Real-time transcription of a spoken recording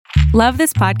Love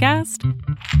this podcast?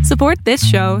 Support this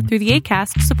show through the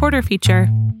Acast supporter feature.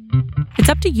 It's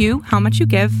up to you how much you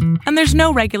give, and there's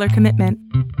no regular commitment.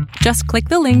 Just click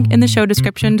the link in the show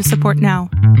description to support now.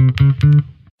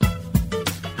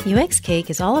 UX Cake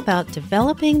is all about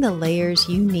developing the layers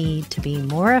you need to be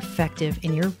more effective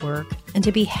in your work and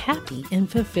to be happy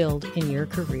and fulfilled in your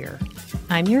career.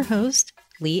 I'm your host,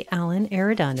 Lee Allen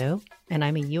Arredondo, and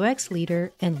I'm a UX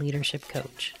leader and leadership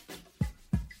coach.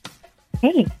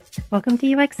 Hey, welcome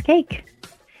to UX Cake.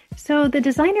 So the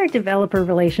designer-developer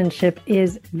relationship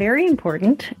is very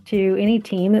important to any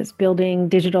team that's building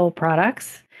digital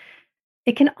products.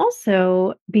 It can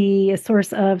also be a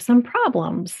source of some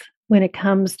problems when it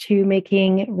comes to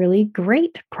making really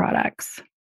great products.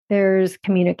 There's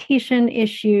communication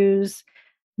issues.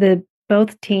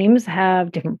 Both teams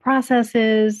have different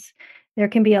processes. There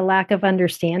can be a lack of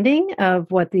understanding of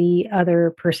what the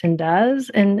other person does.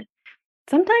 And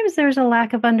sometimes there's a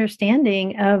lack of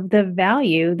understanding of the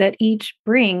value that each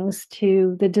brings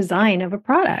to the design of a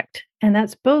product. And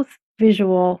that's both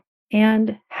visual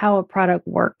and how a product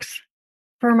works.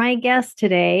 For my guest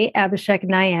today, Abhishek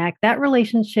Nayak, that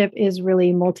relationship is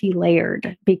really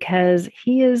multi-layered because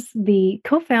he is the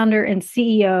co-founder and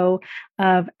CEO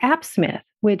of AppSmith,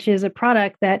 which is a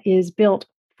product that is built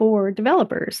for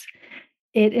developers.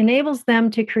 It enables them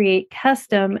to create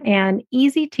custom and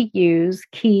easy-to-use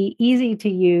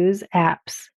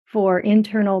apps for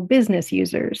internal business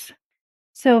users.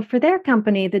 So for their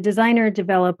company, the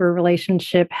designer-developer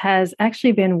relationship has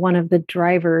actually been one of the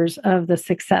drivers of the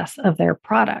success of their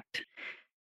product.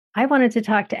 I wanted to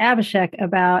talk to Abhishek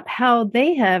about how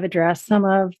they have addressed some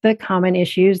of the common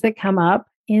issues that come up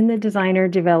in the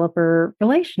designer-developer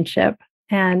relationship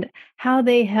and how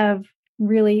they have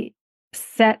really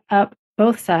set up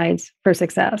both sides for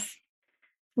success.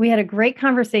 We had a great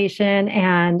conversation,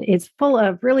 and it's full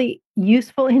of really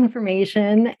useful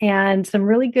information and some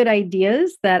really good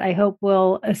ideas that I hope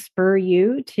will spur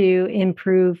you to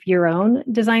improve your own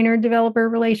designer-developer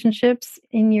relationships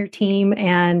in your team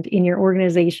and in your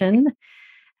organization.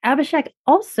 Abhishek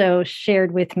also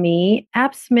shared with me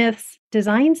AppSmith's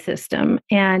design system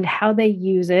and how they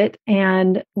use it,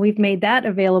 and we've made that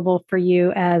available for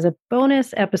you as a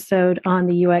bonus episode on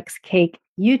the UX Cake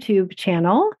YouTube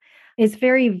channel. It's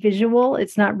very visual.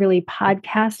 It's not really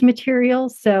podcast material,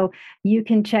 so you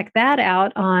can check that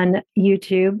out on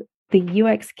YouTube, the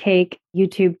UX Cake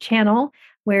YouTube channel,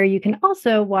 where you can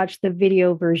also watch the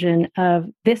video version of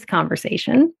this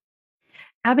conversation.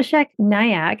 Abhishek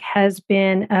Nayak has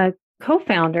been a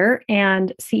co-founder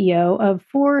and CEO of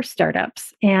 4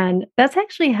 startups. And that's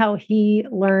actually how he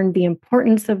learned the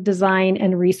importance of design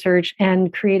and research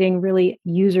and creating really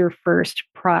user-first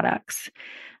products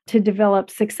to develop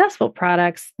successful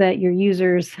products that your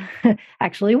users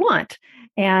actually want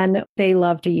and they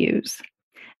love to use.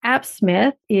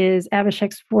 AppSmith is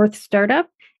Abhishek's 4th startup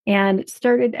and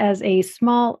started as a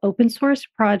small open source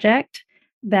project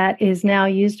that is now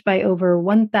used by over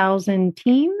 1,000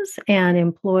 teams and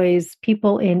employs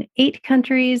people in 8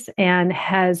 countries and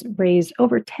has raised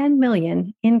over 10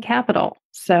 million in capital.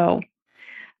 So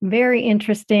very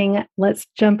interesting. Let's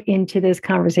jump into this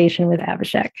conversation with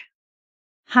Abhishek.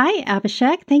 Hi,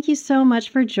 Abhishek. Thank you so much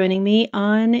for joining me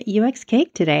on UX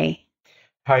Cake today.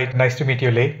 Hi, nice to meet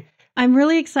you, Lee. I'm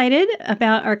really excited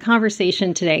about our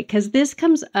conversation today because this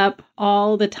comes up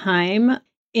all the time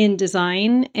in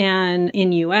design and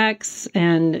in UX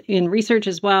and in research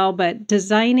as well, but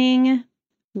designing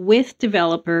with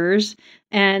developers.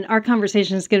 And our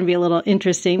conversation is going to be a little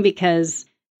interesting because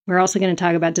we're also going to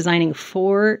talk about designing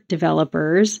for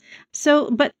developers.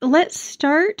 But let's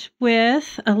start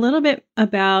with a little bit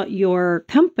about your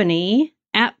company,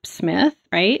 AppSmith,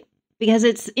 right? Because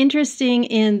it's interesting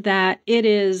in that it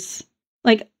is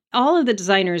like all of the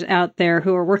designers out there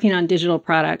who are working on digital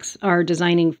products are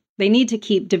designing. They need to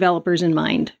keep developers in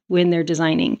mind when they're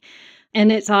designing.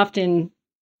 And it's often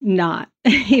not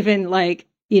even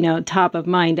top of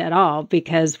mind at all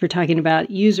because we're talking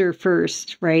about user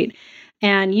first, right?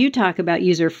 And you talk about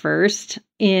user first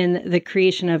in the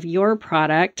creation of your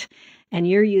product, and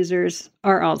your users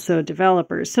are also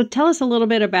developers. So tell us a little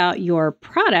bit about your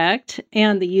product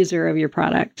and the user of your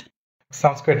product.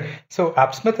 Sounds good. So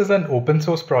AppSmith is an open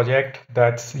source project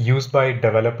that's used by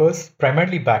developers,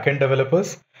 primarily backend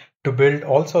developers, to build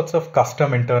all sorts of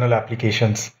custom internal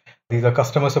applications. These are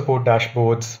customer support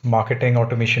dashboards, marketing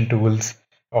automation tools,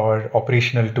 or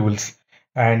operational tools.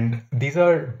 And these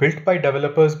are built by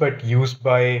developers, but used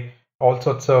by all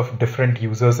sorts of different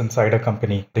users inside a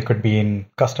company. They could be in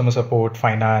customer support,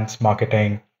 finance,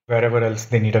 marketing, wherever else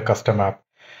they need a custom app.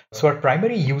 So our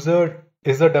primary user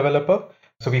is a developer.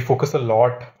 So we focus a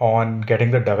lot on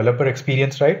getting the developer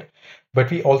experience right,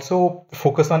 but we also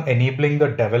focus on enabling the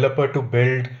developer to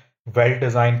build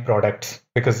well-designed products,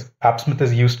 because AppSmith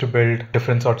is used to build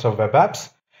different sorts of web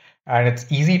apps, and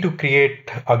it's easy to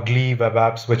create ugly web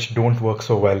apps which don't work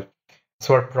so well.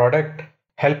 So our product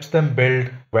helps them build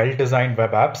well-designed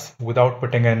web apps without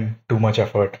putting in too much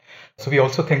effort. So we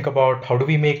also think about how do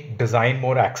we make design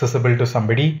more accessible to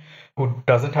somebody who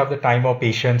doesn't have the time or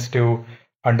patience to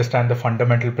understand the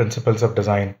fundamental principles of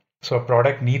design. So a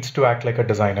product needs to act like a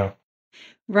designer.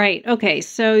 Right. Okay.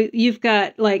 So you've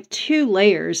got like two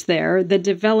layers there, the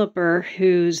developer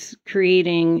who's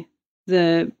creating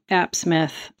the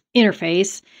AppSmith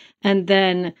interface, and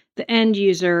then the end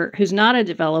user who's not a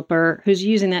developer, who's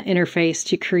using that interface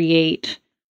to create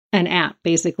an app,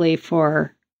 basically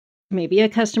for maybe a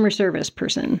customer service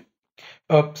person.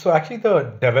 So actually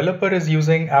the developer is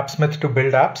using AppSmith to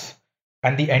build apps,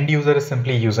 and the end user is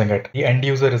simply using it. The end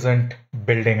user isn't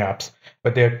building apps,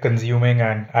 but they're consuming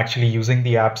and actually using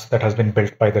the apps that has been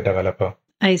built by the developer.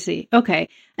 I see. Okay.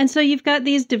 And so you've got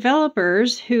these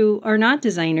developers who are not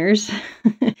designers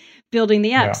building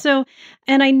the app. Yeah. So,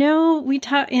 and I know we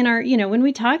talked in our, when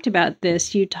we talked about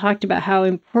this, you talked about how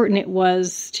important it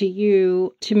was to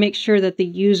you to make sure that the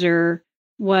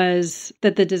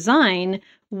design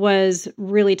was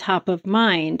really top of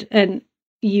mind. And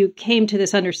you came to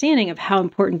this understanding of how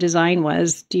important design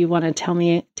was. Do you want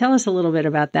to tell us a little bit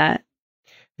about that?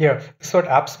 Yeah. So at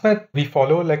AppSmith, we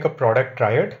follow like a product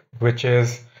triad, which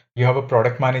is you have a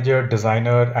product manager,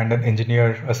 designer, and an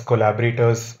engineer as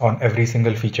collaborators on every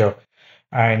single feature.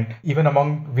 And even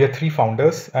we are three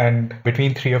founders, and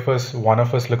between three of us, one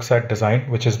of us looks at design,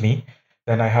 which is me.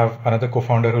 Then I have another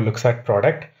co-founder who looks at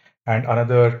product, and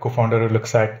another co-founder who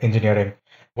looks at engineering.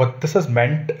 What this has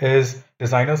meant is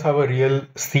designers have a real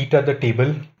seat at the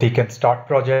table. They can start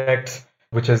projects,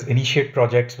 which is initiate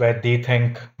projects where they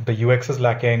think the UX is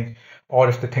lacking, or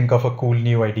if they think of a cool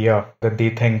new idea that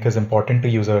they think is important to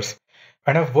users.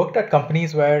 And I've worked at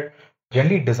companies where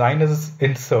generally design is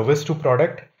in service to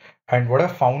product. And what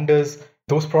I've found is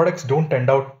those products don't tend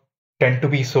to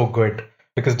be so good,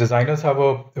 because designers have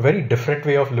a very different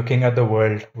way of looking at the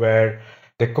world, where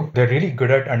they're really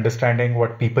good at understanding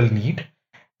what people need.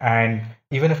 And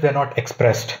even if they're not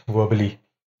expressed verbally,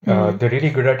 they're really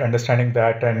good at understanding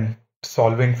that and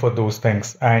solving for those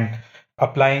things and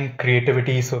applying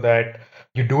creativity so that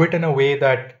you do it in a way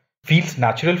that feels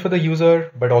natural for the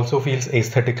user, but also feels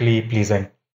aesthetically pleasing.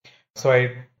 So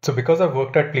because I've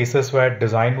worked at places where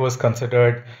design was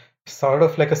considered sort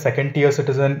of like a second-tier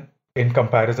citizen in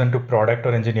comparison to product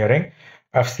or engineering,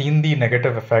 I've seen the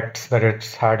negative effects that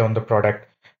it's had on the product.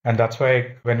 And that's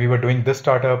why when we were doing this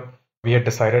startup, we had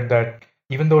decided that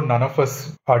even though none of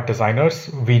us are designers,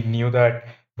 we knew that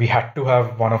we had to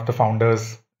have one of the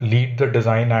founders lead the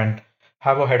design and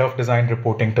have a head of design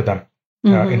reporting to them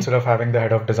instead of having the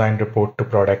head of design report to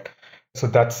product. So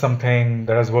that's something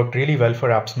that has worked really well for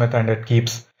AppSmith, and it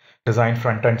keeps design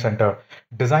front and center.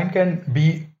 Design can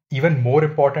be even more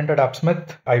important at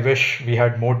AppSmith. I wish we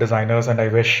had more designers, and I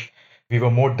wish we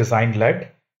were more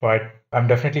design-led, but I'm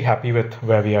definitely happy with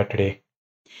where we are today.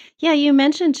 Yeah, you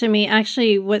mentioned to me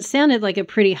actually what sounded like a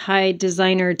pretty high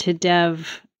designer to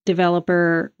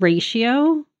developer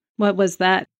ratio. What was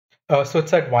that? So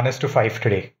it's at 1:5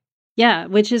 today. Yeah,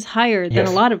 which is higher than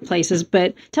a lot of places.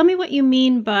 But tell me what you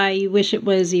mean by you wish it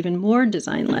was even more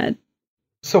design-led.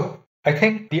 So I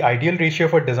think the ideal ratio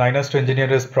for designers to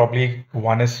engineers is probably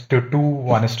 1:2,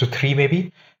 1:3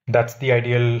 maybe. That's the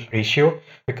ideal ratio,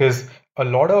 because a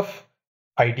lot of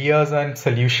ideas and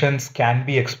solutions can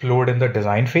be explored in the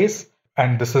design phase.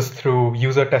 And this is through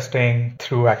user testing,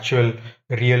 through actual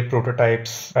real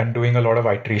prototypes, and doing a lot of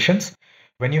iterations.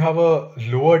 When you have a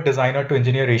lower designer to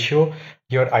engineer ratio,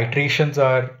 your iterations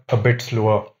are a bit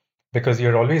slower, because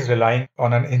you're always relying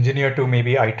on an engineer to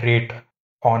maybe iterate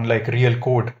on like real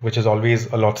code, which is always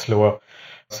a lot slower.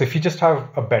 So if you just have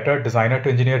a better designer to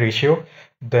engineer ratio,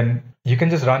 then you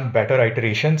can just run better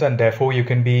iterations, and therefore you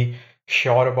can be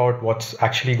sure about what's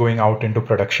actually going out into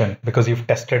production, because you've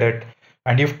tested it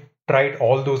and you've tried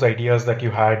all those ideas that you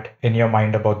had in your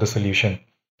mind about the solution.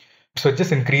 So it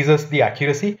just increases the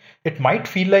accuracy. It might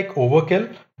feel like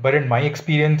overkill, but in my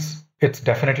experience, it's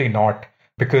definitely not,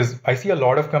 because I see a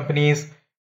lot of companies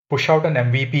push out an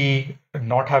MVP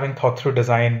not having thought through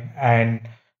design, and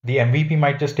the MVP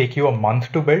might just take you a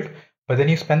month to build, but then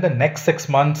you spend the next 6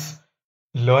 months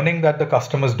learning that the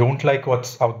customers don't like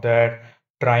what's out there,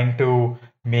 trying to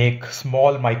make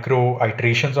small micro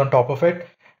iterations on top of it,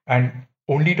 and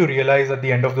only to realize at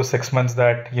the end of those 6 months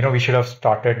that, we should have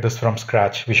started this from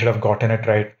scratch. We should have gotten it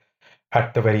right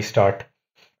at the very start.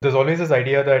 there's always this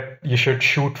idea that you should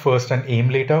shoot first and aim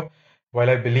later. While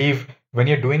I believe when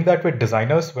you're doing that with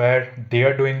designers where they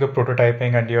are doing the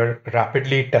prototyping and you're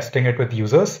rapidly testing it with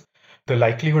users, the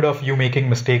likelihood of you making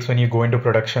mistakes when you go into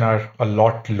production are a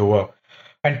lot lower.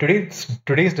 And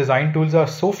today's design tools are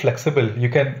so flexible. You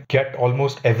can get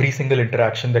almost every single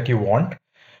interaction that you want,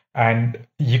 and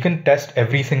you can test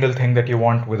every single thing that you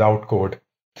want without code.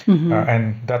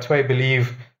 And that's why I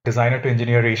believe designer to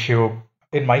engineer ratio,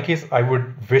 in my case, I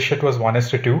would wish it was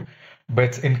 1:2, but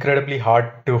it's incredibly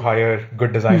hard to hire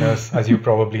good designers, as you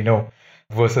probably know,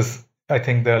 versus I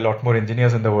think there are a lot more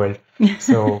engineers in the world.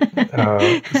 So,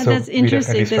 that's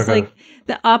interesting. That's like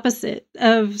the opposite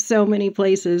of so many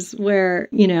places where,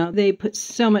 they put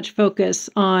so much focus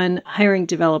on hiring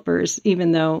developers,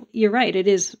 even though you're right, it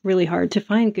is really hard to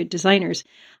find good designers.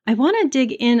 I want to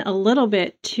dig in a little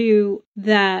bit to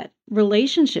that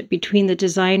relationship between the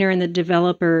designer and the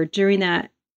developer during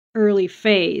that early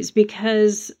phase,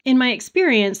 because in my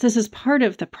experience, this is part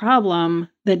of the problem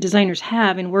that designers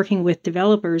have in working with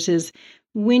developers is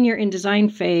when you're in design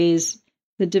phase,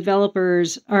 the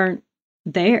developers aren't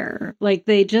there. Like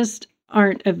they just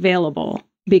aren't available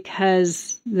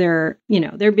because they're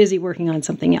busy working on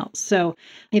something else. So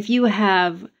if you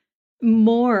have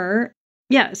more,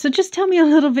 so just tell me a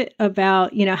little bit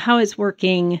about, how it's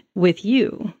working with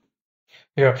you.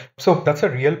 Yeah, so that's a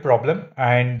real problem.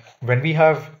 And when we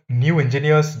have new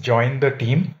engineers join the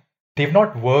team, they've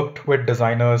not worked with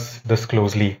designers this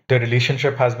closely. The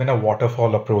relationship has been a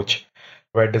waterfall approach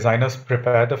where designers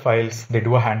prepare the files, they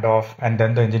do a handoff, and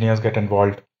then the engineers get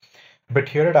involved. But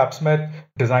here at AppSmith,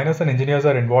 designers and engineers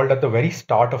are involved at the very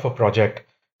start of a project.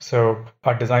 So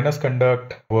our designers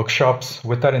conduct workshops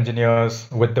with our engineers,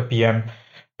 with the PM,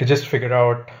 to just figure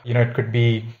out, it could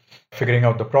be figuring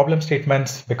out the problem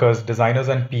statements, because designers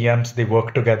and PMs, they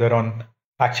work together on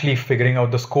actually figuring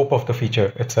out the scope of the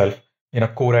feature itself,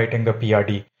 co-writing the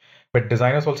PRD. But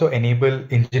designers also enable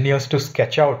engineers to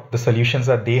sketch out the solutions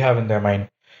that they have in their mind.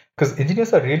 Because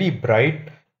engineers are really bright.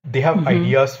 They have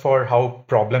ideas for how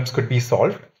problems could be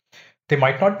solved. They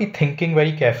might not be thinking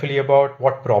very carefully about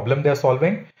what problem they're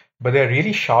solving, but they're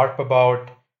really sharp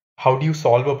about how do you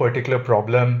solve a particular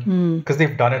problem, because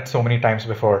they've done it so many times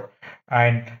before.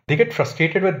 And they get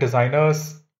frustrated with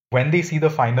designers when they see the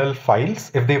final files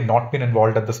if they've not been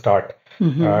involved at the start,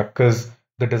 because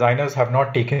the designers have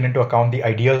not taken into account the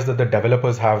ideas that the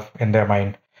developers have in their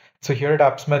mind. So here at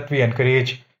AppSmith, we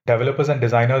encourage developers and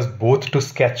designers both to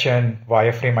sketch and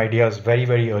wireframe ideas very,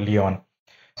 very early on,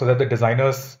 so that the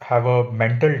designers have a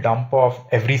mental dump of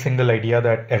every single idea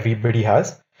that everybody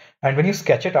has. And when you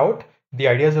sketch it out, the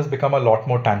ideas just become a lot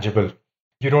more tangible.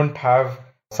 You don't have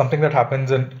something that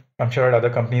happens in, I'm sure, at other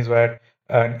companies where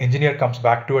an engineer comes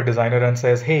back to a designer and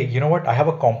says, hey, you know what? I have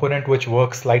a component which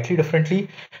works slightly differently.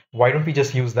 Why don't we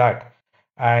just use that?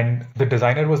 And the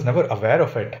designer was never aware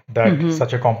of it, that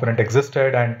such a component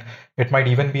existed, and it might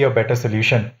even be a better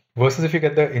solution. Versus if you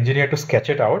get the engineer to sketch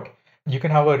it out, you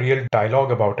can have a real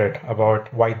dialogue about it,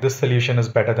 about why this solution is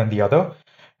better than the other.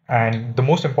 And the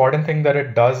most important thing that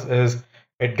it does is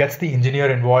it gets the engineer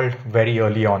involved very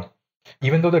early on.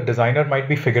 Even though the designer might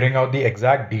be figuring out the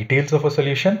exact details of a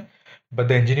solution, but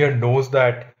the engineer knows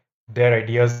that their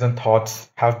ideas and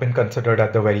thoughts have been considered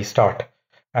at the very start.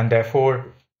 And therefore,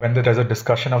 when there's a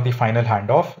discussion of the final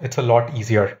handoff, it's a lot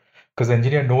easier because the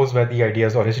engineer knows where the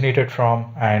ideas originated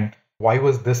from and why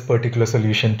was this particular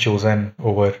solution chosen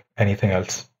over anything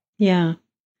else. Yeah.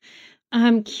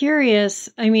 I'm curious,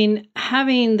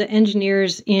 having the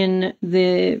engineers in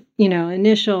the,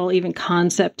 initial even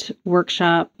concept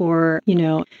workshop or,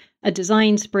 a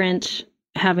design sprint,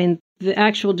 having the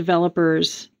actual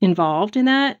developers involved in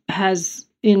that has,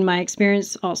 in my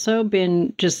experience, also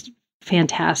been just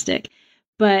fantastic.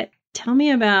 But tell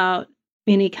me about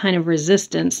any kind of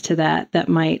resistance to that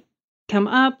might come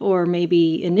up or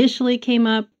maybe initially came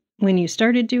up when you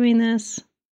started doing this.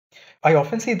 I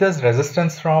often see there's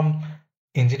resistance from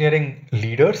engineering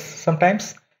leaders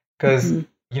sometimes because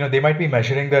they might be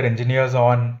measuring their engineers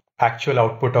on actual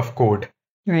output of code,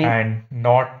 right, and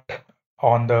not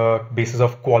on the basis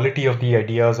of quality of the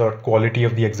ideas or quality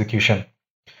of the execution.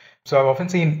 So I've often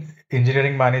seen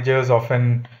engineering managers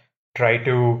often try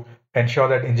to ensure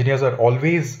that engineers are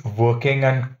always working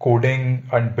and coding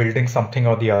and building something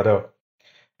or the other.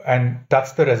 And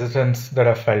that's the resistance that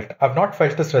I've felt. I've not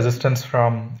felt this resistance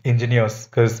from engineers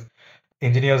because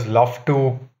engineers love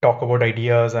to talk about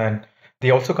ideas and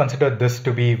they also consider this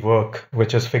to be work,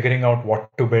 which is figuring out what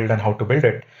to build and how to build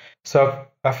it. So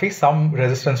I faced some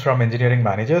resistance from engineering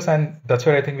managers, and that's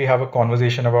where I think we have a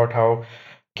conversation about how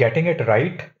getting it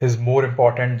right is more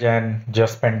important than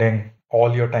just spending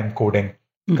all your time coding.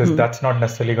 because that's not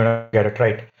necessarily going to get it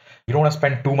right. You don't want to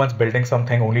spend 2 months building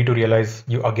something only to realize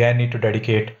you again need to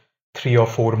dedicate 3 or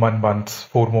 4 months,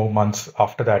 4 more months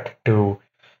after that to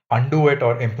undo it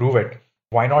or improve it.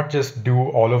 Why not just do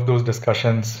all of those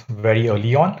discussions very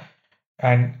early on?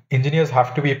 And engineers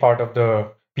have to be part of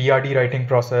the PRD writing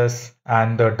process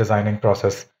and the designing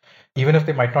process. Even if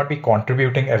they might not be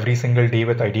contributing every single day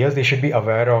with ideas, they should be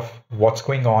aware of what's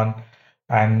going on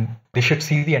and they should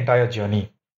see the entire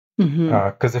journey.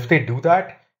 Because if they do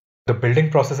that, the building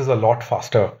process is a lot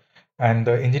faster. And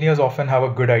the engineers often have a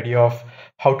good idea of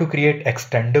how to create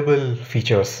extendable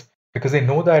features because they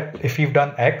know that if we've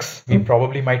done X, we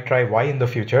probably might try Y in the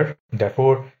future.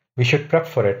 Therefore, we should prep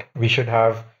for it. We should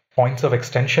have points of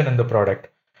extension in the product.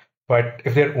 But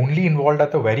if they're only involved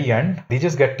at the very end, they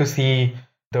just get to see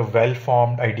the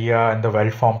well-formed idea and the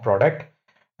well-formed product,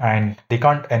 and they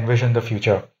can't envision the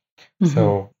future.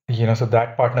 So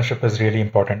that partnership is really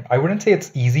important. I wouldn't say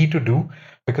it's easy to do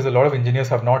because a lot of engineers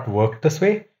have not worked this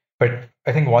way. But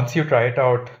I think once you try it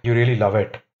out, you really love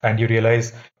it. And you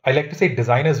realize, I like to say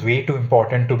design is way too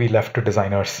important to be left to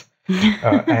designers.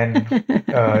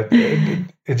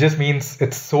 It just means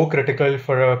it's so critical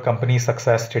for a company's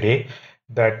success today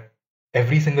that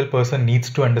every single person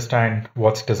needs to understand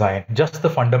what's design, just the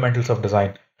fundamentals of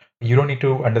design. You don't need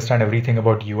to understand everything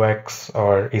about UX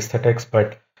or aesthetics,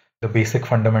 but the basic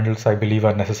fundamentals, I believe,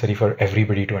 are necessary for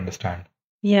everybody to understand.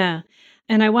 Yeah.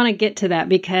 And I want to get to that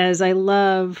because I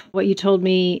love what you told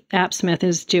me AppSmith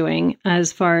is doing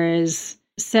as far as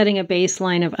setting a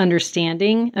baseline of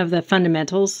understanding of the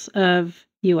fundamentals of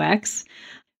UX.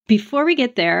 Before we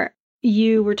get there,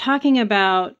 you were talking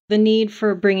about the need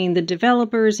for bringing the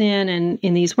developers in and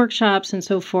in these workshops and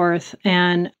so forth,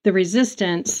 and the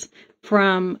resistance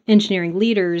from engineering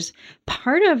leaders.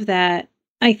 Part of that,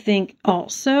 I think,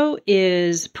 also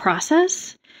is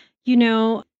process.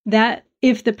 That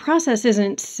if the process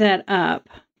isn't set up,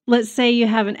 let's say you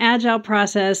have an agile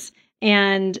process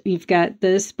and you've got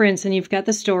the sprints and you've got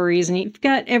the stories and you've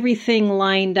got everything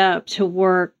lined up to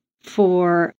work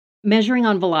for measuring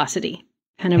on velocity,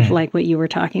 kind of like what you were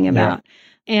talking about.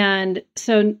 Yeah. And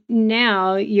so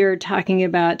now you're talking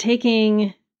about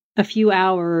taking a few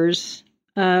hours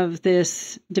of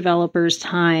this developer's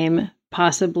time,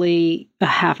 possibly a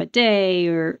half a day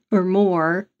or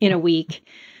more in a week.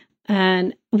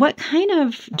 And what kind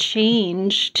of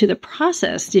change to the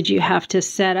process did you have to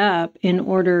set up in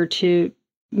order to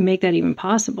make that even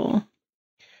possible?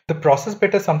 The process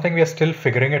bit is something we are still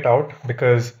figuring it out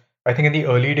because I think in the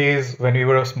early days when we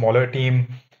were a smaller team,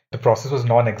 the process was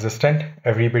non-existent.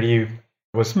 Everybody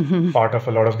was part of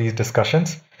a lot of these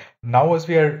discussions. Now, as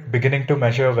we are beginning to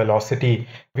measure velocity,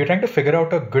 we're trying to figure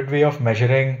out a good way of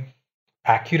measuring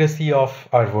accuracy of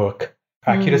our work.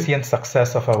 Accuracy and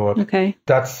success of our work. Okay.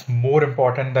 That's more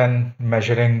important than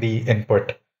measuring the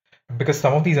input because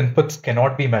some of these inputs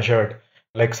cannot be measured.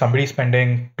 Like somebody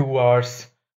spending 2 hours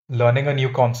learning a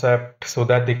new concept so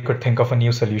that they could think of a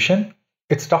new solution.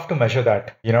 It's tough to measure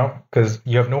that, because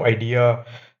you have no idea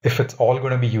if it's all going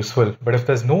to be useful. But if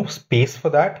there's no space for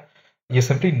that, you're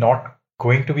simply not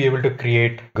going to be able to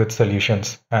create good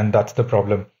solutions. And that's the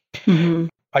problem.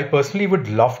 I personally would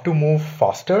love to move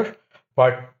faster,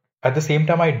 but at the same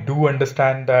time, I do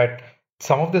understand that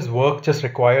some of this work just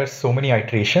requires so many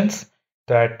iterations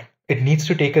that it needs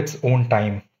to take its own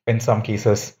time in some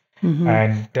cases.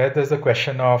 And there's a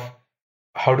question of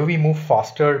how do we move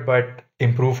faster but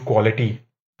improve quality?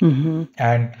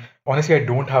 And honestly, I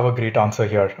don't have a great answer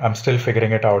here. I'm still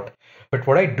figuring it out. But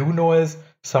what I do know is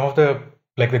some of the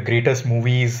greatest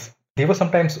movies, they were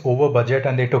sometimes over budget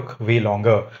and they took way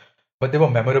longer, but they were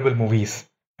memorable movies.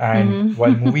 And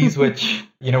while movies which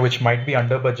might be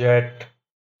under budget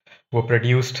were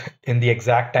produced in the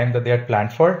exact time that they had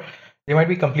planned for, they might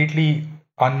be completely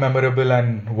unmemorable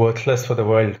and worthless for the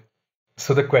world.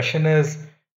 So the question is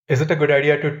it a good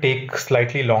idea to take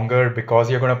slightly longer because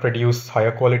you're going to produce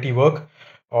higher quality work?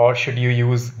 Or should you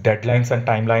use deadlines and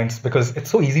timelines? Because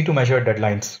it's so easy to measure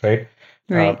deadlines, right?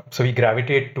 Right. So we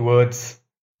gravitate towards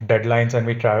deadlines and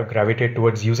we gravitate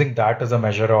towards using that as a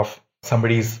measure of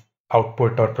somebody's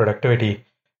output or productivity.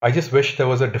 I just wish there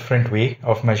was a different way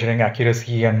of measuring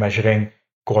accuracy and measuring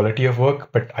quality of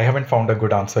work, but I haven't found a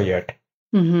good answer yet.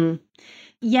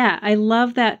 Yeah, I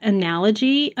love that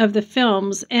analogy of the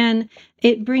films, and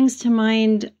it brings to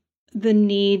mind the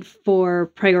need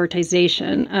for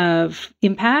prioritization of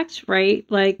impact, right?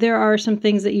 Like there are some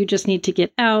things that you just need to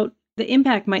get out. The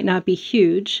impact might not be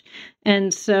huge.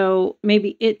 And so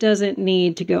maybe it doesn't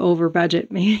need to go over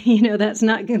budget. Maybe, that's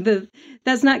not going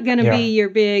to be your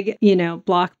big,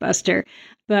 blockbuster,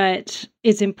 but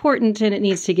it's important and it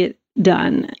needs to get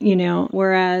done,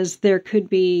 whereas there could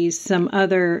be some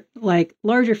other like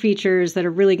larger features that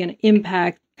are really going to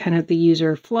impact kind of the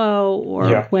user flow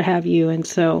or what have you. And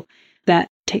so that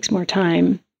takes more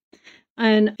time.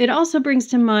 And it also brings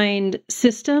to mind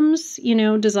systems,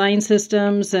 design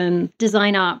systems and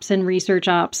design ops and research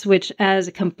ops, which as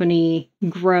a company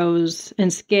grows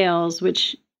and scales,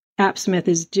 which AppSmith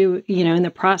is in the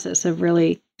process of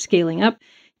really scaling up.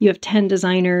 You have 10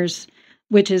 designers,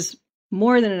 which is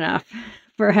more than enough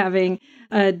for having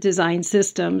a design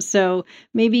system. So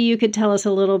maybe you could tell us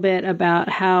a little bit about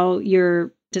how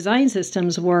your design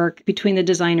systems work between the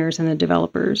designers and the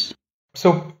developers.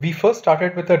 So we first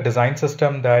started with a design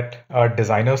system that our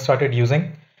designers started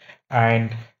using.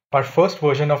 And our first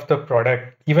version of the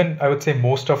product, even I would say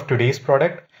most of today's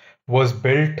product, was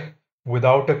built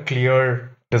without a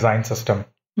clear design system.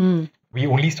 We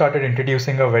only started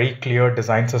introducing a very clear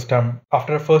design system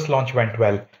after our first launch went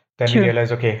well. Then we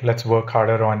realized, okay, let's work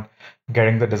harder on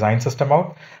getting the design system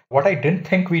out. What I didn't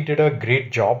think we did a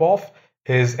great job of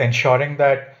is ensuring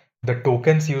that the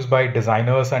tokens used by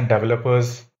designers and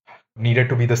developers needed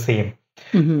to be the same.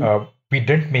 We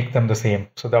didn't make them the same.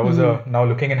 So that was now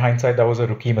looking in hindsight, that was a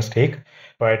rookie mistake.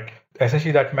 But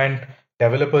essentially that meant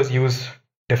developers use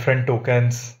different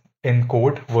tokens in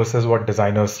code versus what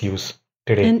designers use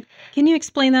today. And can you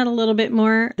explain that a little bit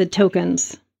more, the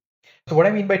tokens? So what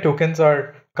I mean by tokens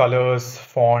are colors,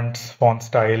 fonts, font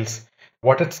styles.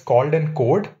 What it's called in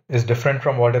code is different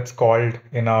from what it's called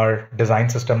in our design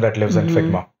system that lives in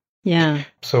Figma. Yeah.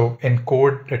 So in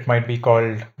code, it might be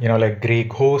called, like Gray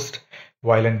Ghost,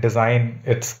 while in design,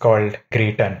 it's called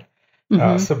Gray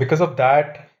 10. So because of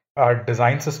that, our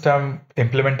design system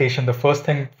implementation, the first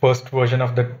version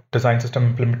of the design system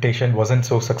implementation wasn't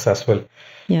so successful.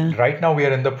 Yeah. Right now, we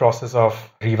are in the process of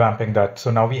revamping that.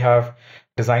 So now we have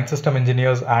design system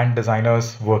engineers and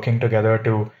designers working together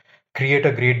to create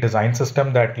a great design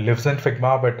system that lives in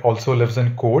Figma, but also lives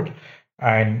in code.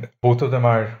 And both of them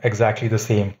are exactly the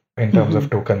same in terms of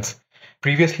tokens.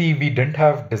 Previously, we didn't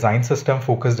have design system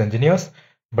focused engineers,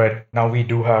 but now we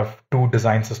do have 2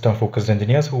 design system focused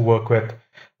engineers who work with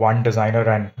one designer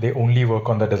and they only work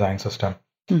on the design system.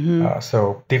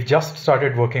 So they've just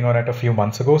started working on it a few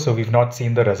months ago. So we've not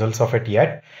seen the results of it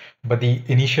yet, but the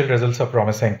initial results are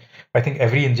promising. I think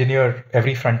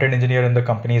every front-end engineer in the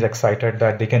company is excited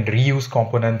that they can reuse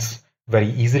components very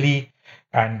easily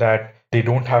and that they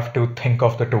don't have to think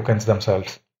of the tokens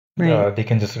themselves. Right. They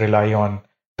can just rely on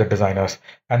the designers.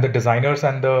 And the designers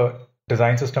and the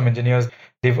design system engineers,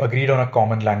 they've agreed on a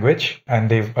common language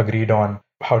and they've agreed on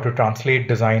how to translate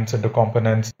designs into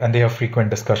components, and they have frequent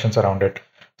discussions around it.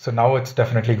 So now it's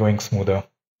definitely going smoother.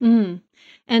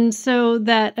 And so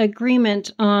that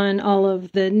agreement on all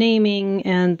of the naming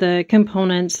and the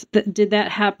components, did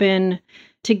that happen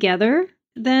together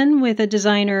then with a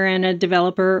designer and a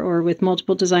developer, or with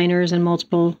multiple designers and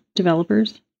multiple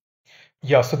developers?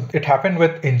 Yeah, so it happened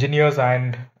with engineers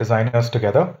and designers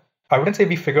together. I wouldn't say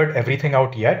we figured everything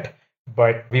out yet,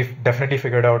 but we've definitely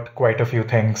figured out quite a few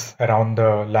things around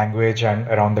the language and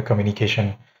around the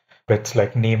communication bits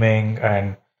like naming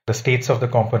and the states of the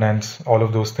components, all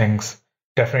of those things.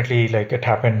 Definitely, it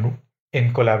happened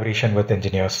in collaboration with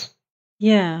engineers.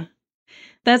 Yeah,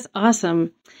 that's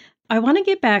awesome. I want to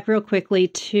get back real quickly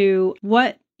to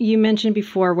what you mentioned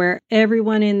before, where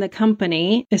everyone in the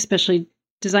company, especially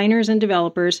designers and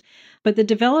developers, but the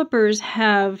developers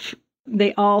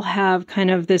they all have kind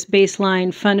of this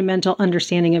baseline fundamental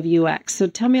understanding of UX. So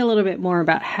tell me a little bit more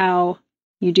about how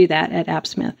you do that at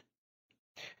AppSmith.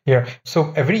 Yeah,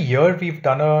 so every year we've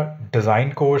done a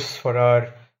design course for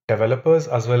our developers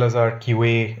as well as our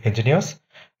QA engineers.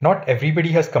 Not everybody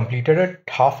has completed it.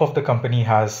 Half of the company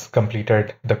has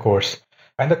completed the course.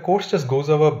 And the course just goes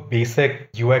over basic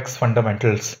UX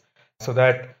fundamentals so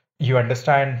that you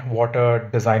understand what a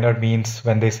designer means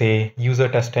when they say user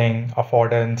testing,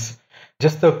 affordance,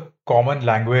 just the common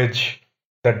language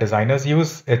that designers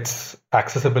use. It's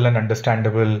accessible and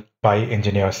understandable by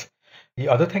engineers. The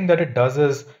other thing that it does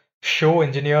is show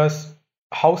engineers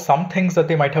how some things that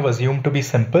they might have assumed to be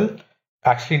simple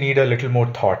actually need a little more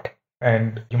thought.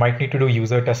 And you might need to do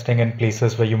user testing in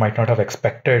places where you might not have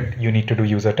expected you need to do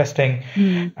user testing.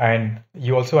 And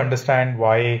you also understand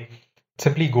why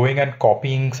simply going and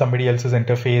copying somebody else's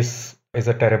interface is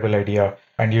a terrible idea.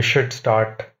 And you should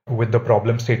start with the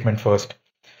problem statement first.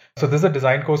 So this is a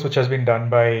design course which has been done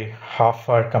by half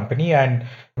our company, and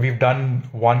we've done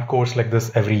one course like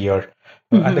this every year.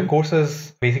 And the course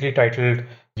is basically titled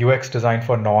UX Design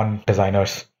for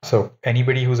Non-Designers. So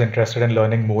anybody who's interested in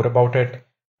learning more about it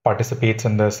participates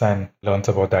in this and learns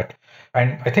about that.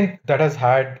 And I think that has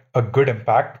had a good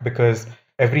impact because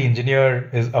every engineer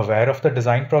is aware of the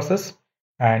design process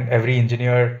and every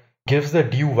engineer gives the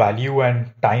due value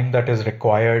and time that is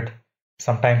required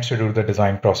sometimes to do the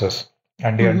design process.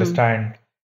 And they understand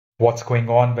what's going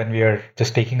on when we are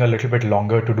just taking a little bit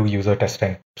longer to do user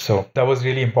testing. So that was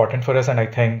really important for us. And I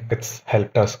think it's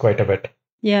helped us quite a bit.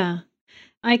 Yeah,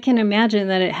 I can imagine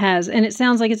that it has. And it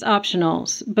sounds like it's optional,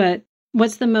 but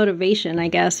what's the motivation, I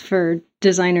guess, for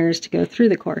designers to go through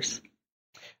the course?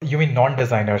 You mean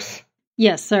non-designers?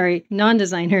 Yes, sorry,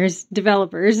 non-designers,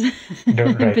 developers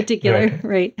in particular,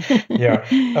 right? Yeah.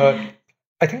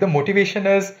 I think the motivation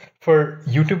is for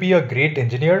you to be a great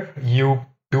engineer, you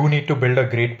do need to build a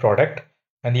great product.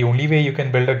 And the only way you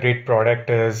can build a great product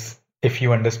is if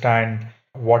you understand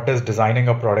what does designing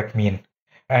a product mean.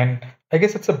 And I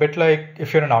guess it's a bit like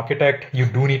if you're an architect, you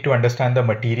do need to understand the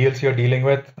materials you're dealing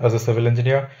with as a civil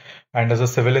engineer. And as a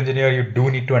civil engineer, you do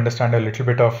need to understand a little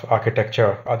bit of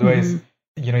architecture. Otherwise,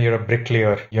 you're a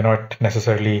bricklayer. You're not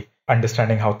necessarily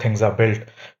understanding how things are built.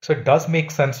 So it does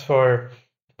make sense for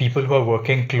people who are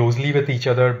working closely with each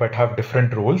other but have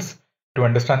different roles to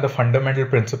understand the fundamental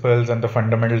principles and the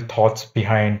fundamental thoughts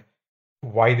behind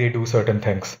why they do certain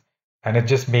things. And it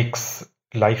just makes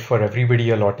life for everybody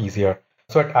a lot easier.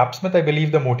 So at AppSmith, I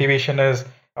believe the motivation is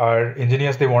our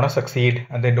engineers, they want to succeed,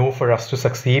 and they know for us to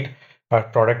succeed, our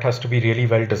product has to be really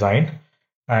well designed.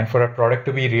 And for a product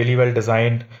to be really well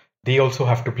designed, they also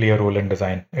have to play a role in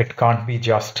design. It can't be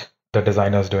just the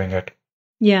designers doing it.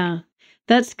 Yeah,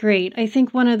 that's great. I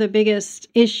think one of the biggest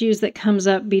issues that comes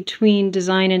up between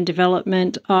design and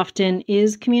development often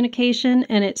is communication.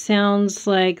 And it sounds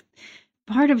like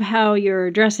part of how you're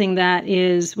addressing that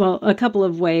is, well, a couple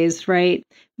of ways, right?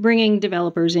 Bringing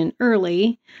developers in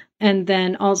early, and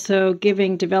then also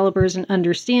giving developers an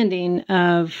understanding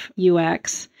of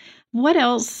UX. What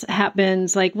else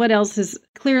happens? Like, what else is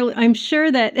clearly, I'm sure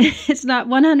that it's not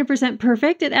 100%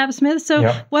 perfect at AppSmith.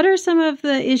 So what are some of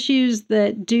the issues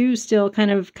that do still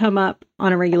kind of come up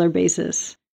on a regular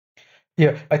basis?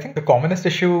 Yeah, I think the commonest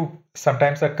issue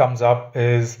sometimes that comes up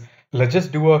is, let's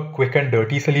just do a quick and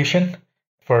dirty solution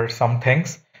for some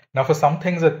things. Now, for some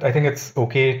things, I think it's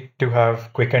okay to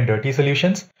have quick and dirty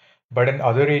solutions. But in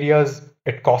other areas,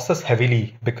 it costs us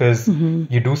heavily because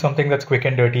you do something that's quick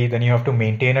and dirty, then you have to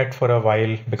maintain it for a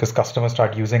while because customers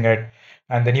start using it.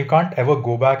 And then you can't ever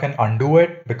go back and undo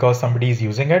it because somebody's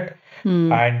using it.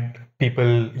 And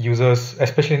users,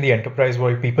 especially in the enterprise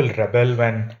world, people rebel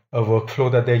when a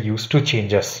workflow that they're used to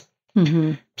changes.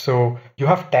 So you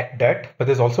have tech debt, but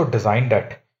there's also design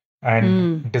debt.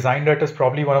 And design debt is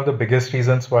probably one of the biggest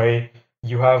reasons why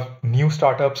you have new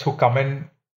startups who come in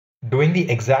doing the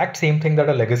exact same thing that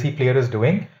a legacy player is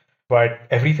doing, but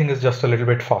everything is just a little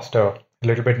bit faster, a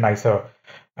little bit nicer.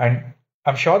 And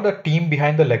I'm sure the team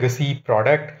behind the legacy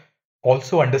product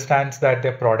also understands that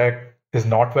their product is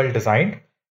not well designed,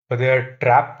 but they're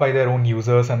trapped by their own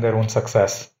users and their own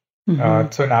success. So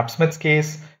in AppSmith's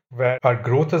case, where our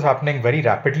growth is happening very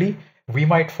rapidly, we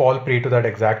might fall prey to that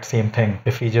exact same thing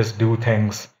if we just do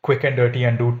things quick and dirty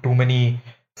and do too many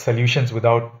solutions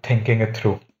without thinking it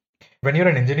through. When you're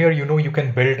an engineer, you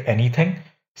can build anything.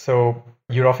 So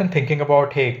you're often thinking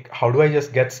about, hey, how do I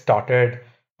just get started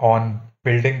on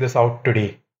building this out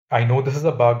today? I know this is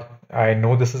a bug. I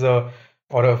know this is a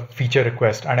feature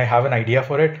request, and I have an idea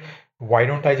for it. Why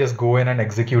don't I just go in and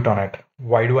execute on it?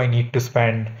 Why do I need to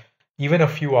spend even a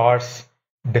few hours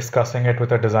discussing it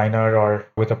with a designer or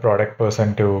with a product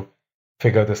person to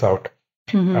figure this out?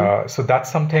 So that's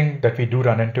something that we do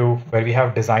run into, where we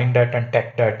have design debt and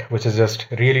tech debt, which is just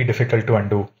really difficult to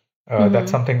undo. That's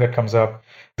something that comes up.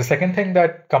 The second thing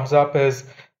that comes up is,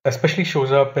 especially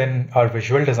shows up in our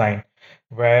visual design,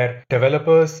 where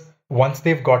developers, once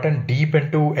they've gotten deep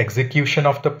into execution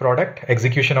of the product,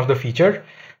 execution of the feature,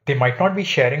 they might not be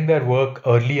sharing their work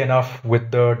early enough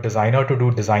with the designer to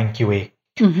do design QA.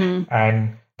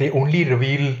 And they only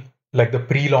reveal like the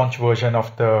pre-launch version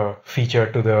of the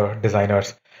feature to the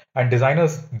designers. And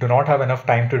designers do not have enough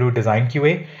time to do design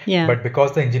QA. But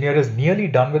because the engineer is nearly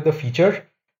done with the feature,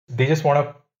 they just want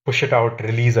to push it out,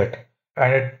 release it.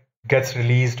 And it gets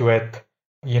released with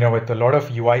a lot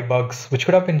of UI bugs, which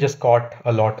could have been just caught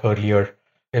a lot earlier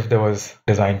if there was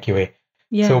design QA.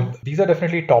 So these are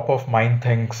definitely top of mind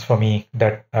things for me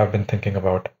that I've been thinking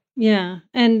about. Yeah.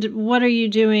 And what are you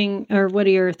doing, or what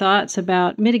are your thoughts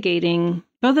about mitigating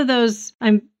both of those?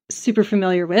 I'm super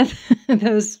familiar with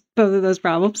both of those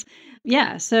problems.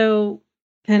 Yeah. So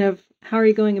kind of how are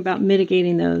you going about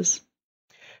mitigating those?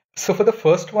 So for the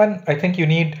first one, I think you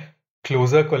need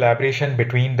closer collaboration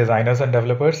between designers and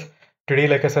developers. Today,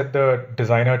 like I said, the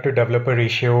designer to developer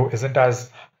ratio isn't as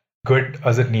good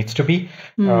as it needs to be.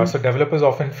 So developers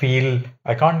often feel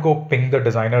I can't go ping the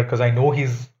designer because I know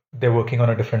they're working on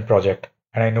a different project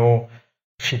and I know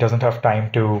she doesn't have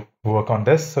time to work on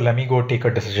this. So let me go take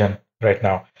a decision right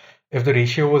now. If the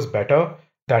ratio was better,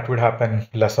 that would happen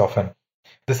less often.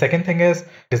 The second thing is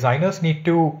designers need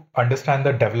to understand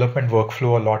the development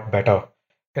workflow a lot better.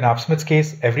 In AppSmith's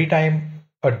case, every time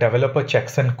a developer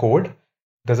checks in code,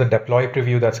 there's a deploy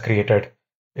preview that's created.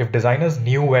 If designers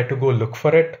knew where to go look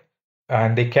for it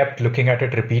and they kept looking at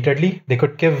it repeatedly, they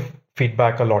could give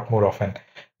feedback a lot more often.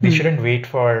 They shouldn't wait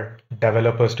for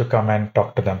developers to come and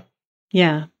talk to them.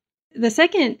 Yeah. The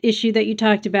second issue that you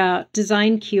talked about,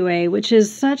 design QA, which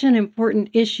is such an important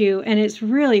issue. And it's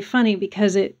really funny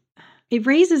because it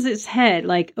raises its head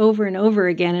like over and over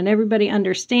again and everybody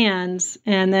understands.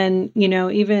 And then,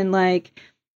 even like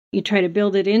you try to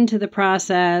build it into the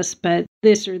process, but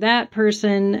this or that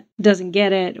person doesn't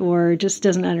get it or just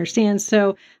doesn't understand.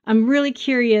 So I'm really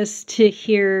curious to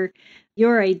hear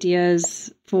your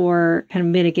ideas for kind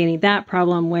of mitigating that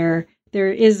problem where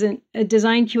there isn't a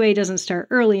design QA doesn't start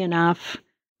early enough.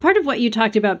 Part of what you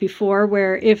talked about before,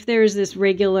 where if there's this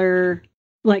regular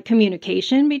like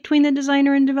communication between the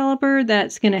designer and developer,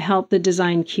 that's going to help the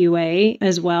design QA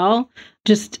as well.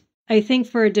 Just I think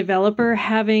for a developer,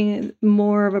 having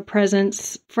more of a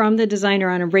presence from the designer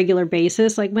on a regular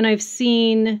basis, like when I've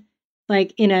seen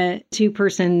like in a two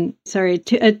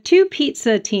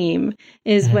pizza team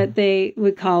is what they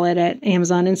would call it at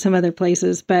Amazon and some other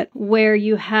places, but where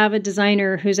you have a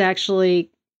designer who's actually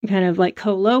kind of like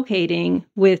co-locating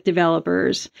with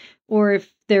developers, or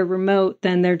if they're remote,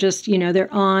 then they're just,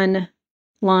 they're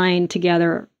online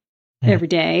together every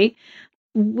day.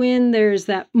 When there's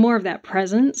that more of that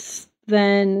presence,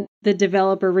 then the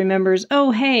developer remembers,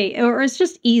 oh, hey, or it's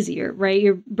just easier, right?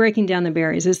 You're breaking down the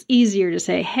barriers. It's easier to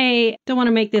say, hey, don't want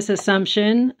to make this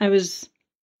assumption. I was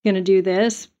going to do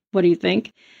this. What do you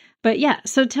think? But yeah,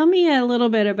 so tell me a little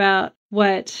bit about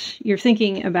what you're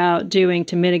thinking about doing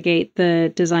to mitigate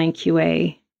the design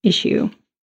QA issue.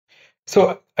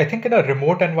 So I think in a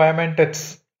remote environment,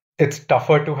 it's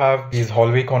tougher to have these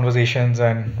hallway conversations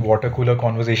and water cooler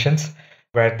conversations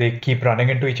where they keep running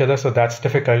into each other. So that's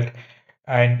difficult.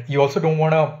 And you also don't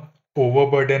want to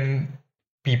overburden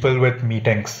people with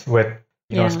meetings, with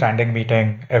standing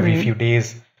meeting every few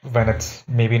days when it's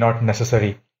maybe not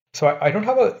necessary. So I don't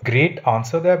have a great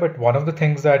answer there, but one of the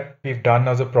things that we've done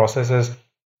as a process is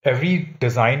every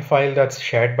design file that's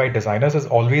shared by designers is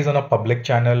always on a public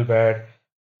channel where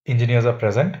engineers are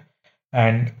present.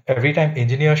 And every time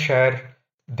engineers share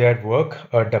their work,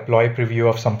 a deploy preview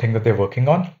of something that they're working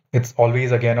on, it's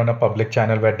always again on a public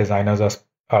channel where designers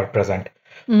are present.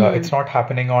 It's not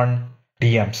happening on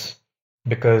DMs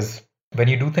because when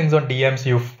you do things on DMs,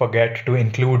 you forget to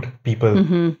include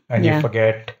people and you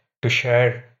forget to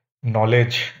share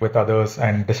knowledge with others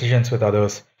and decisions with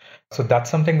others. So that's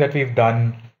something that we've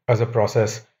done as a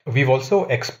process. We've also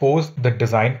exposed the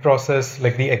design process,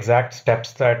 like the exact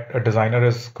steps that a designer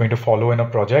is going to follow in a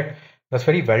project. That's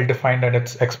very well defined and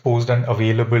it's exposed and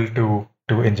available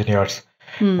to engineers.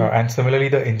 And similarly,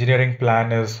 the engineering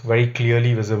plan is very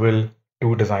clearly visible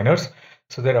to designers.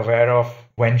 So they're aware of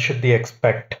when should they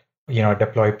expect, a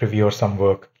deploy preview or some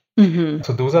work.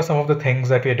 So those are some of the things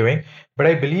that we're doing. But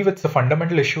I believe it's a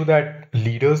fundamental issue that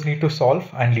leaders need to solve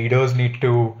and leaders need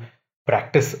to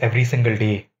practice every single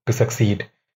day to succeed.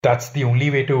 That's the only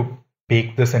way to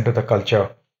bake this into the culture.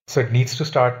 So it needs to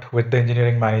start with the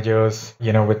engineering managers,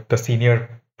 with the senior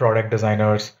product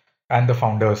designers and the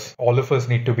founders. All of us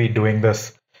need to be doing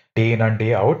this day in and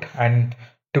day out and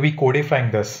to be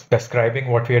codifying this, describing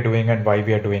what we are doing and why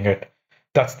we are doing it.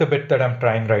 That's the bit that I'm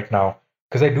trying right now.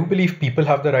 Because I do believe people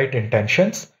have the right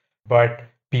intentions, but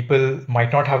people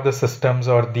might not have the systems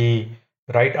or the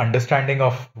right understanding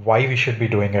of why we should be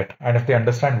doing it. And if they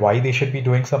understand why they should be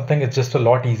doing something, it's just a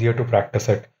lot easier to practice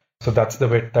it. So that's the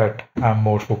bit that I'm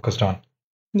more focused on.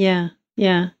 Yeah.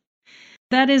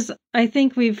 That is, I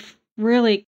think we've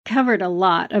really covered a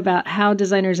lot about how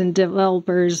designers and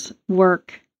developers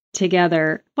work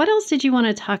together. What else did you want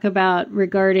to talk about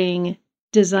regarding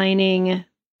designing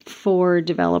for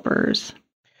developers?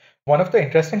 One of the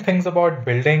interesting things about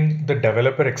building the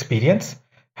developer experience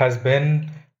has been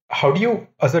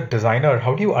as a designer,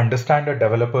 how do you understand a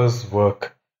developer's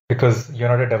work? Because you're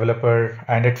not a developer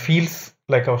and it feels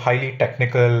like a highly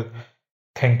technical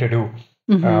thing to do.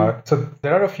 So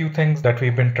there are a few things that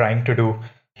we've been trying to do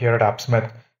here at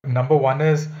AppSmith. Number one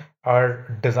is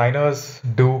our designers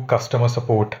do customer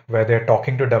support where they're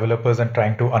talking to developers and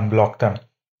trying to unblock them,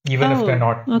 even if they're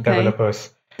not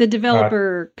developers. The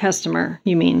developer customer,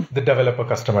 you mean? The developer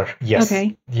customer, yes.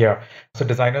 Okay. Yeah. So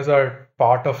designers are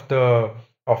part of the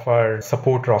of our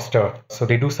support roster. So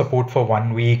they do support for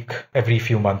 1 week every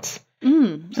few months.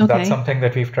 So that's something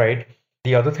that we've tried.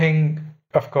 The other thing,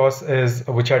 of course, is,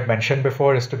 which I'd mentioned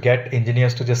before, is to get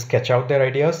engineers to just sketch out their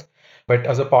ideas. But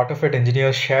as a part of it,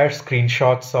 engineers share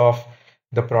screenshots of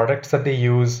the products that they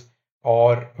use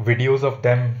or videos of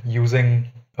them using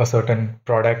a certain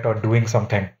product or doing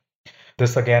something.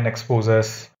 This again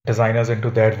exposes designers into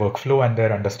their workflow and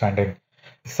their understanding.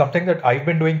 Something that I've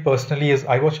been doing personally is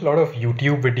I watch a lot of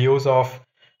YouTube videos of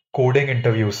coding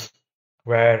interviews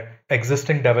where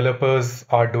existing developers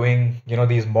are doing,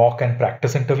 these mock and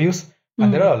practice interviews.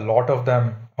 And there are a lot of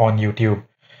them on YouTube.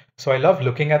 So I love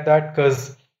looking at that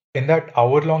because in that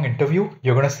hour-long interview,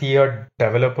 you're going to see a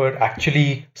developer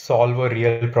actually solve a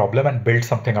real problem and build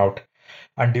something out.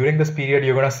 And during this period,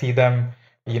 you're going to see them,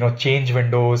 change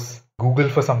windows, Google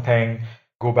for something,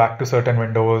 go back to certain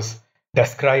windows,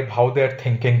 describe how they're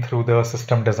thinking through the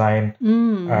system design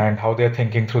and how they're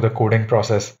thinking through the coding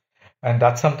process. And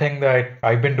that's something that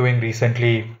I've been doing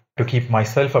recently to keep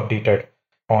myself updated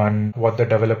on what the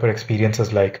developer experience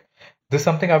is like. This is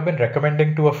something I've been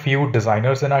recommending to a few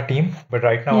designers in our team, but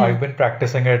right now I've been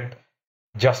practicing it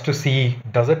just to see,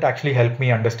 does it actually help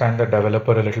me understand the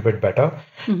developer a little bit better?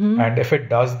 And if it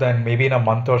does, then maybe in a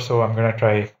month or so, I'm going to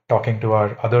try talking to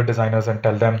our other designers and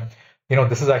tell them,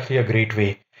 this is actually a great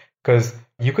way. Because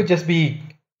you could just be,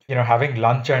 having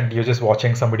lunch and you're just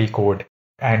watching somebody code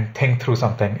and think through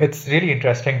something. It's really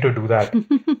interesting to do that,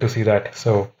 to see that.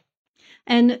 So,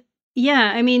 and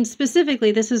yeah, I mean,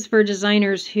 specifically, this is for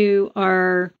designers who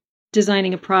are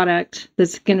designing a product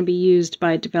that's going to be used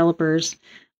by developers.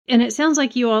 And it sounds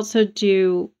like you also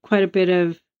do quite a bit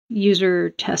of user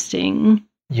testing.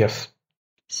 Yes.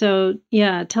 So,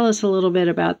 yeah, tell us a little bit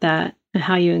about that and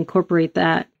how you incorporate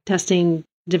that, testing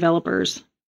developers.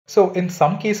 So in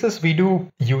some cases, we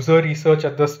do user research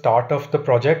at the start of the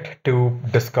project to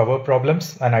discover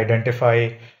problems and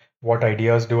identify what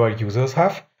ideas do our users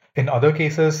have. In other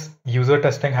cases, user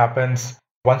testing happens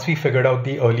once we figured out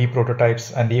the early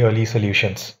prototypes and the early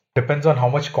solutions. Depends on how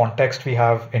much context we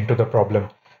have into the problem.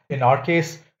 In our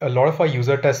case, a lot of our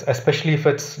user tests, especially if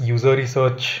it's user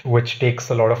research, which takes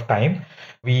a lot of time,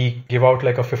 we give out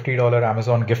like a $50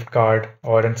 Amazon gift card,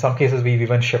 or in some cases, we've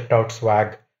even shipped out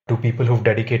swag to people who've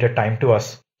dedicated time to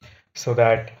us so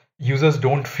that users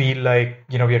don't feel like,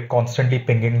 we are constantly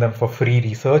pinging them for free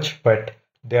research, but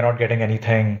they're not getting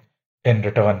anything in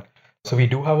return. So we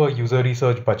do have a user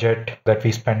research budget that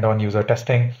we spend on user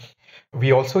testing.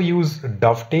 We also use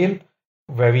Dovetail,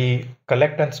 where we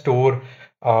collect and store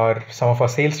some of our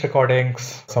sales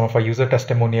recordings, some of our user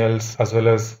testimonials, as well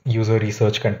as user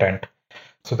research content.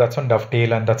 So that's on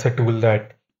Dovetail, and that's a tool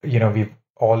that, we've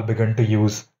all begun to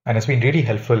use. And it's been really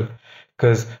helpful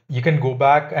because you can go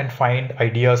back and find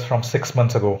ideas from 6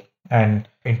 months ago and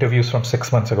interviews from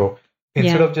 6 months ago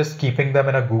instead of just keeping them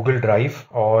in a Google Drive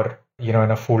or, in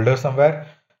a folder somewhere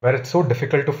where it's so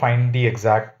difficult to find the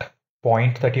exact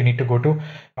point that you need to go to.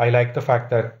 I like the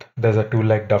fact that there's a tool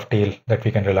like Dovetail that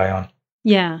we can rely on.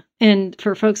 Yeah. And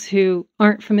for folks who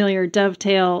aren't familiar,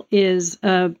 Dovetail is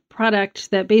a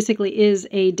product that basically is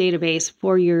a database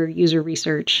for your user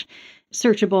research.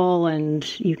 Searchable,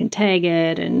 and you can tag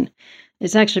it, and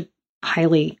it's actually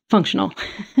highly functional.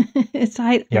 It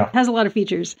has a lot of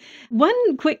features.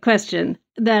 One quick question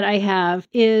that I have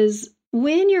is,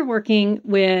 when you're working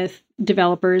with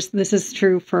developers, this is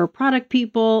true for product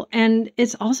people, and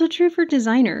it's also true for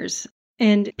designers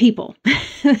and people.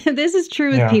 This is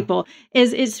true with people,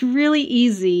 is it's really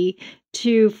easy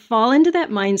to fall into that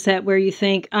mindset where you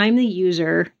think, I'm the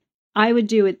user, I would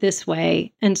do it this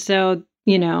way. And so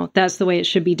that's the way it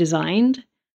should be designed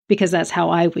because that's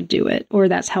how I would do it, or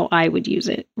that's how I would use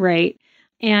it, right?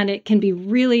 And it can be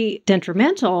really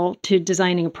detrimental to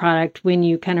designing a product when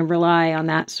you kind of rely on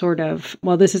that sort of,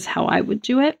 well, this is how I would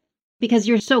do it, because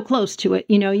you're so close to it.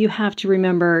 You have to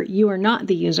remember you are not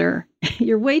the user.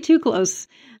 You're way too close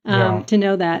to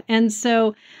know that. And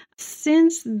so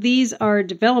since these are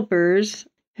developers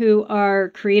who are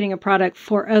creating a product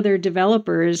for other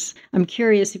developers, I'm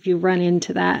curious if you run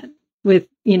into that with,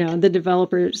 the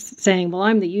developers saying, well,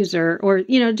 I'm the user, or,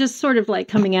 just sort of like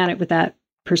coming at it with that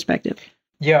perspective.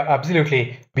 Yeah,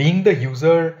 absolutely. Being the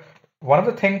user, one of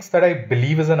the things that I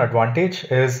believe is an advantage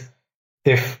is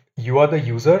if you are the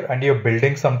user and you're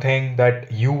building something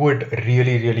that you would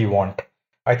really, really want.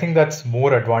 I think that's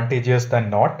more advantageous than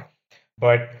not,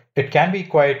 but it can be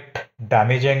quite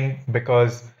damaging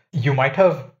because you might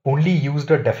have only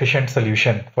used a deficient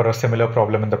solution for a similar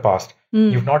problem in the past.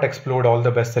 You've not explored all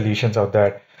the best solutions out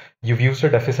there. You've used a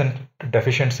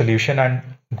deficient solution, and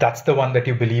that's the one that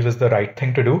you believe is the right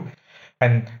thing to do.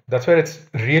 And that's where it's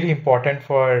really important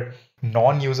for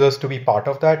non-users to be part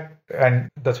of that. And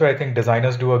that's why I think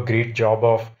designers do a great job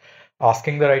of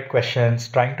asking the right questions,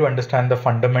 trying to understand the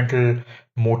fundamental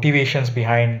motivations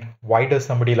behind why does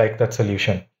somebody like that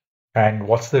solution and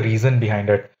what's the reason behind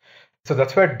it. So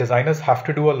that's where designers have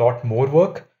to do a lot more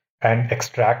work and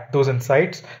extract those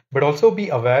insights, but also be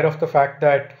aware of the fact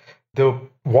that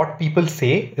what people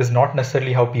say is not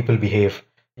necessarily how people behave.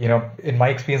 In my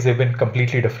experience, they've been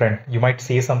completely different. You might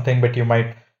say something, but you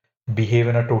might behave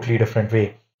in a totally different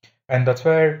way. And that's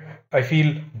where I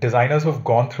feel designers who've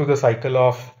gone through the cycle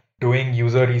of doing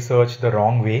user research the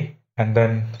wrong way and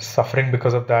then suffering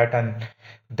because of that, and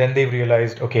then they've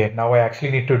realized, okay, now I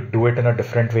actually need to do it in a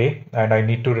different way, and I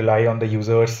need to rely on the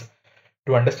users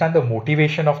to understand the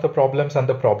motivation of the problems and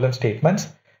the problem statements,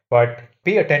 but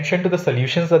pay attention to the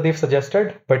solutions that they've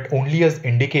suggested, but only as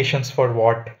indications for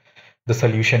what the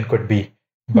solution could be,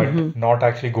 but not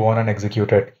actually go on and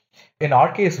execute it. In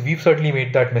our case, we've certainly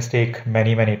made that mistake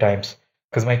many, many times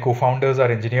because my co-founders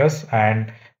are engineers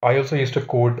and I also used to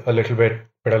code a little bit,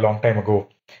 but a long time ago.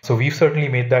 So we've certainly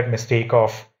made that mistake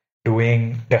of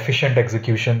doing deficient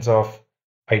executions of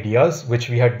ideas, which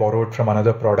we had borrowed from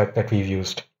another product that we've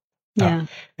used. Yeah.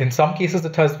 In some cases,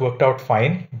 it has worked out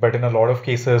fine, but in a lot of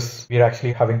cases, we're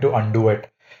actually having to undo it.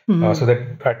 So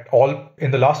that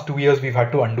in the last 2 years, we've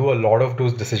had to undo a lot of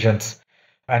those decisions.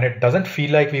 And it doesn't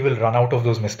feel like we will run out of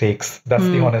those mistakes. That's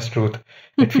the honest truth.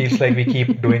 It feels like we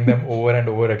keep doing them over and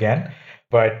over again.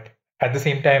 But at the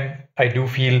same time, I do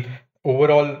feel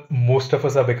overall, most of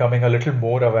us are becoming a little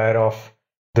more aware of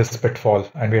this pitfall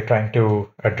and we're trying to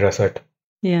address it.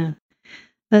 Yeah,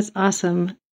 that's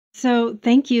awesome. So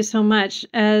thank you so much.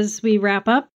 As we wrap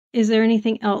up, is there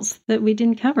anything else that we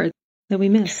didn't cover that we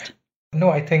missed? No,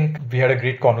 I think we had a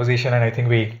great conversation and I think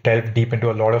we delved deep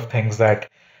into a lot of things that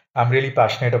I'm really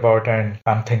passionate about and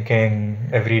I'm thinking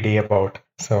every day about.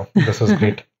 So this was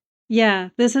great. Yeah,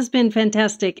 this has been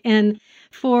fantastic. And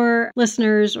for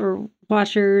listeners or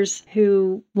watchers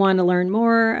who want to learn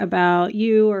more about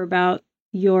you or about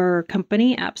your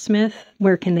company, AppSmith,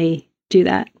 where can they do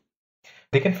that?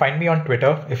 They can find me on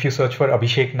Twitter. If you search for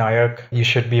Abhishek Nayak, you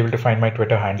should be able to find my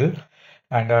Twitter handle.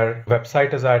 And our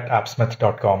website is at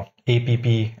appsmith.com,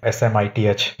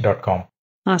 appsmith.com.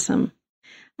 Awesome.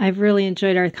 I've really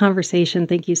enjoyed our conversation.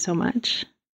 Thank you so much.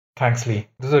 Thanks, Lee.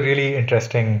 This is a really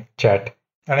interesting chat.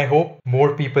 And I hope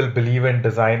more people believe in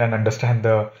design and understand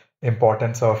the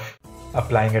importance of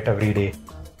applying it every day.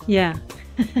 Yeah,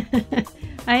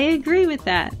 I agree with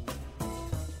that.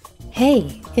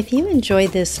 Hey, if you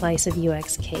enjoyed this slice of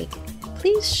UX cake,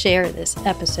 please share this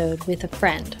episode with a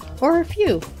friend or a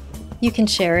few. You can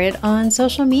share it on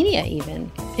social media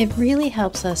even. It really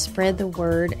helps us spread the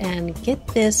word and get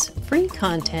this free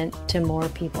content to more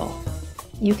people.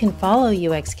 You can follow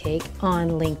UX Cake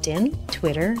on LinkedIn,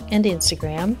 Twitter, and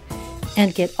Instagram,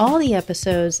 and get all the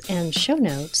episodes and show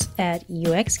notes at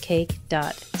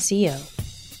uxcake.co.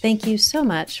 Thank you so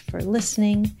much for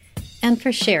listening and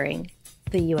for sharing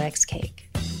the UX Cake.